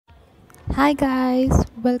Hi guys,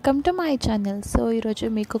 welcome to my channel. So ఈరోజు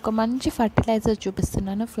మీకు ఒక మంచి ఫర్టిలైజర్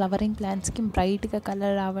చూపిస్తున్నాను. ఫ్లవరింగ్ ప్లాంట్స్కి బ్రైట్గా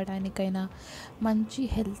కలర్ రావడానికైనా మంచి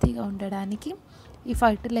హెల్తీగా ఉండడానికి ఈ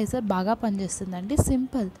ఫర్టిలైజర్ బాగా పనిచేస్తుందండి.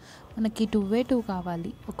 సింపుల్, మనకి 2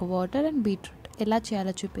 కావాలి. ఒక వాటర్ అండ్ బీట్రూట్ ఎలా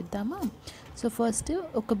చేయాలో చూపిద్దామా? సో ఫస్ట్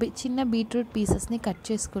ఒక చిన్న బీట్రూట్ పీసెస్ని కట్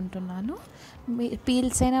చేసుకుంటున్నాను.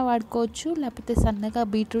 పీల్స్ అయినా వాడుకోవచ్చు, లేకపోతే సన్నగా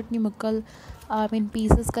బీట్రూట్ని ముక్కలు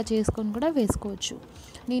పీసెస్గా చేసుకొని కూడా వేసుకోవచ్చు.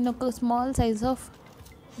 నేను ఒక స్మాల్ సైజ్ ఆఫ్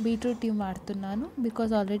బీట్రూట్ వాడుతున్నాను,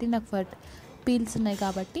 బికాజ్ ఆల్రెడీ నాకు పీల్స్ ఉన్నాయి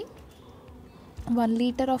కాబట్టి 1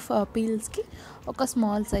 లీటర్ ఆఫ్ పీల్స్కి ఒక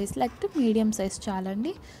స్మాల్ సైజ్ లేకపోతే మీడియం సైజ్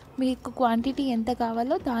చాలండి. మీకు క్వాంటిటీ ఎంత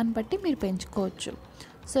కావాలో దాన్ని బట్టి మీరు పెంచుకోవచ్చు.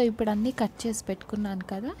 సో ఇప్పుడు అన్నీ కట్ చేసి పెట్టుకున్నాను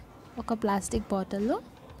కదా, ఒక ప్లాస్టిక్ బాటిల్లో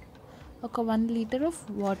ఒక 1 లీటర్ ఆఫ్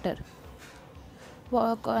వాటర్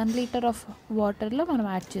ఒక 1 లీటర్ ఆఫ్ వాటర్లో మనం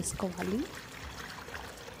యాడ్ చేసుకోవాలి.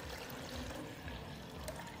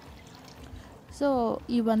 సో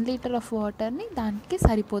ఈ 1 లీటర్ ఆఫ్ వాటర్ని దానికి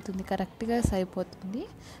సరిపోతుంది, కరెక్ట్గా సరిపోతుంది.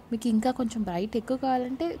 మీకు ఇంకా కొంచెం బ్రైట్ ఎక్కువ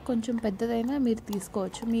కావాలంటే కొంచెం పెద్దదైనా మీరు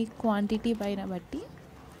తీసుకోవచ్చు, మీ క్వాంటిటీ పైన బట్టి.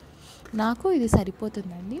 నాకు ఇది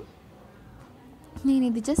సరిపోతుందండి. నేను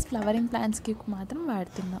ఇది జస్ట్ ఫ్లవరింగ్ ప్లాంట్స్కి మాత్రం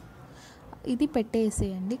వాడుతున్నా. ఇది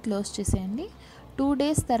పెట్టేసేయండి, క్లోజ్ చేసేయండి. 2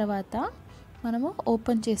 డేస్ తర్వాత మనము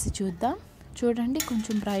ఓపెన్ చేసి చూద్దాం. చూడండి,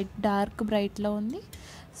 కొంచెం డార్క్ బ్రైట్లో ఉంది.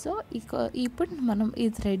 సో ఇప్పుడు మనం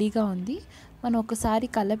ఇది రెడీగా ఉంది. మనం ఒకసారి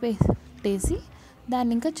కలపేసి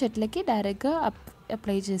దాన్ని ఇంకా చెట్లకి డైరెక్ట్గా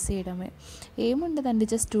అప్లై చేసేయడమే. ఏముండదండి,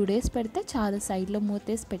 జస్ట్ 2 డేస్ పెడితే చాలా, సైడ్లో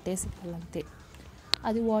మూతేసి పెట్టేసేయాలి అంతే.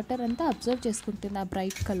 అది వాటర్ అంతా అబ్జర్వ్ చేసుకుంటుంది ఆ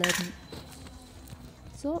బ్రైట్ కలర్ని.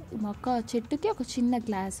 సో ఒక చెట్టుకి ఒక చిన్న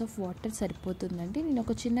గ్లాస్ ఆఫ్ వాటర్ సరిపోతుందండి. నేను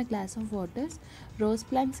ఒక చిన్న గ్లాస్ ఆఫ్ వాటర్ రోజ్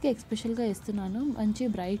ప్లాంట్స్కి ఎస్పెషల్గా ఇస్తున్నాను, మంచి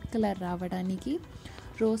బ్రైట్ కలర్ రావడానికి.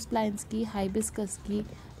 రోజ్ ప్లాంట్స్కి, హైబిస్కస్కి,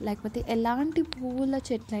 లేకపోతే ఎలాంటి పువ్వుల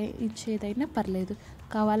చెట్ల ఇచ్చేదైనా పర్లేదు.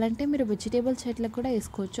 కావాలంటే మీరు వెజిటేబుల్ చెట్లకు కూడా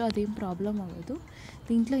వేసుకోవచ్చు, అదేం ప్రాబ్లం అవ్వదు.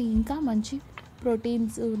 దీంట్లో ఇంకా మంచి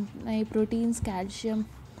ప్రోటీన్స్ ఉన్నాయి. ప్రోటీన్స్, కాల్షియం,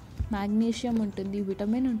 మ్యాగ్నీషియం ఉంటుంది,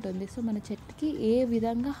 విటమిన్ ఉంటుంది. సో మన చెట్టుకి ఏ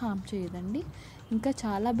విధంగా హామ్ చేయదండి. ఇంకా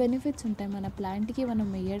చాలా బెనిఫిట్స్ ఉంటాయి మన ప్లాంట్కి మనం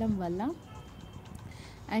వేయడం వల్ల.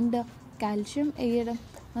 అండ్ కాల్షియం వేయడం,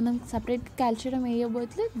 మనం సపరేట్ కాల్షియం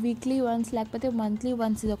వేయబోతే వీక్లీ వన్స్ లేకపోతే మంత్లీ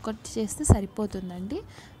వన్స్ ఇది ఒకటి చేస్తే సరిపోతుందండి.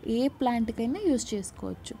 ఏ ప్లాంట్కైనా యూజ్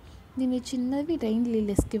చేసుకోవచ్చు. నేను చిన్నవి రెయిన్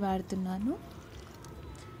లిలీస్కి వాడుతున్నాను.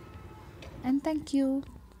 And thank you.